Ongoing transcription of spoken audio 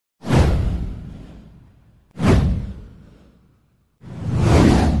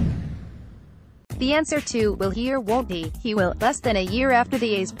The answer to, will he or won't he will, less than a year after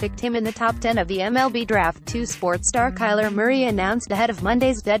the A's picked him in the top 10 of the MLB Draft. Sports star Kyler Murray announced ahead of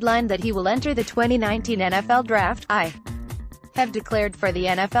Monday's deadline that he will enter the 2019 NFL Draft. I have declared for the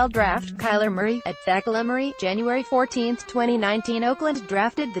NFL Draft. Kyler Murray, at Murray, January 14, 2019. Oakland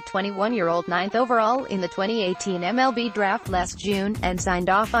drafted the 21-year-old 9th overall in the 2018 MLB Draft last June, and signed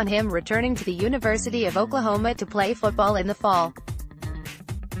off on him returning to the University of Oklahoma to play football in the fall.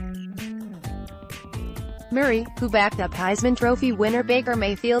 Murray, who backed up Heisman Trophy winner Baker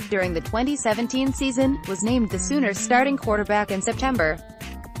Mayfield during the 2017 season, was named the Sooners' starting quarterback in September.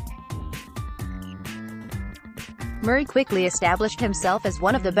 Murray quickly established himself as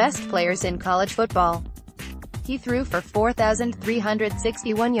one of the best players in college football. He threw for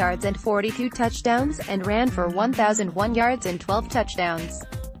 4,361 yards and 42 touchdowns, and ran for 1,001 yards and 12 touchdowns.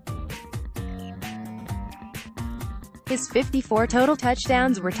 His 54 total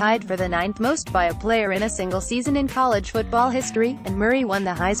touchdowns were tied for the 9th most by a player in a single season in college football history, and Murray won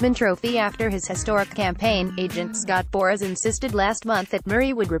the Heisman Trophy after his historic campaign. Agent Scott Boras insisted last month that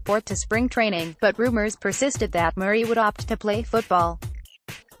Murray would report to spring training, but rumors persisted that Murray would opt to play football.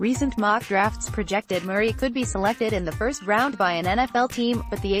 Recent mock drafts projected Murray could be selected in the first round by an NFL team,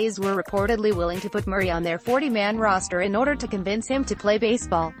 but the A's were reportedly willing to put Murray on their 40-man roster in order to convince him to play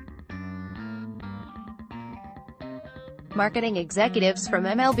baseball. Marketing executives from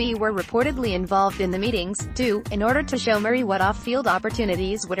MLB were reportedly involved in the meetings, too, in order to show Murray what off-field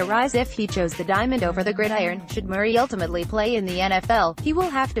opportunities would arise if he chose the diamond over the gridiron. Should Murray ultimately play in the NFL, he will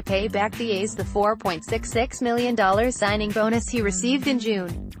have to pay back the A's the $4.66 million signing bonus he received in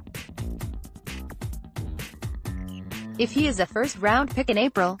June. If he is a first-round pick in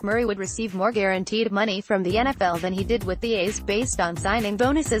April, Murray would receive more guaranteed money from the NFL than he did with the A's, based on signing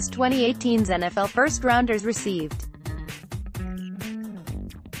bonuses 2018's NFL first-rounders received.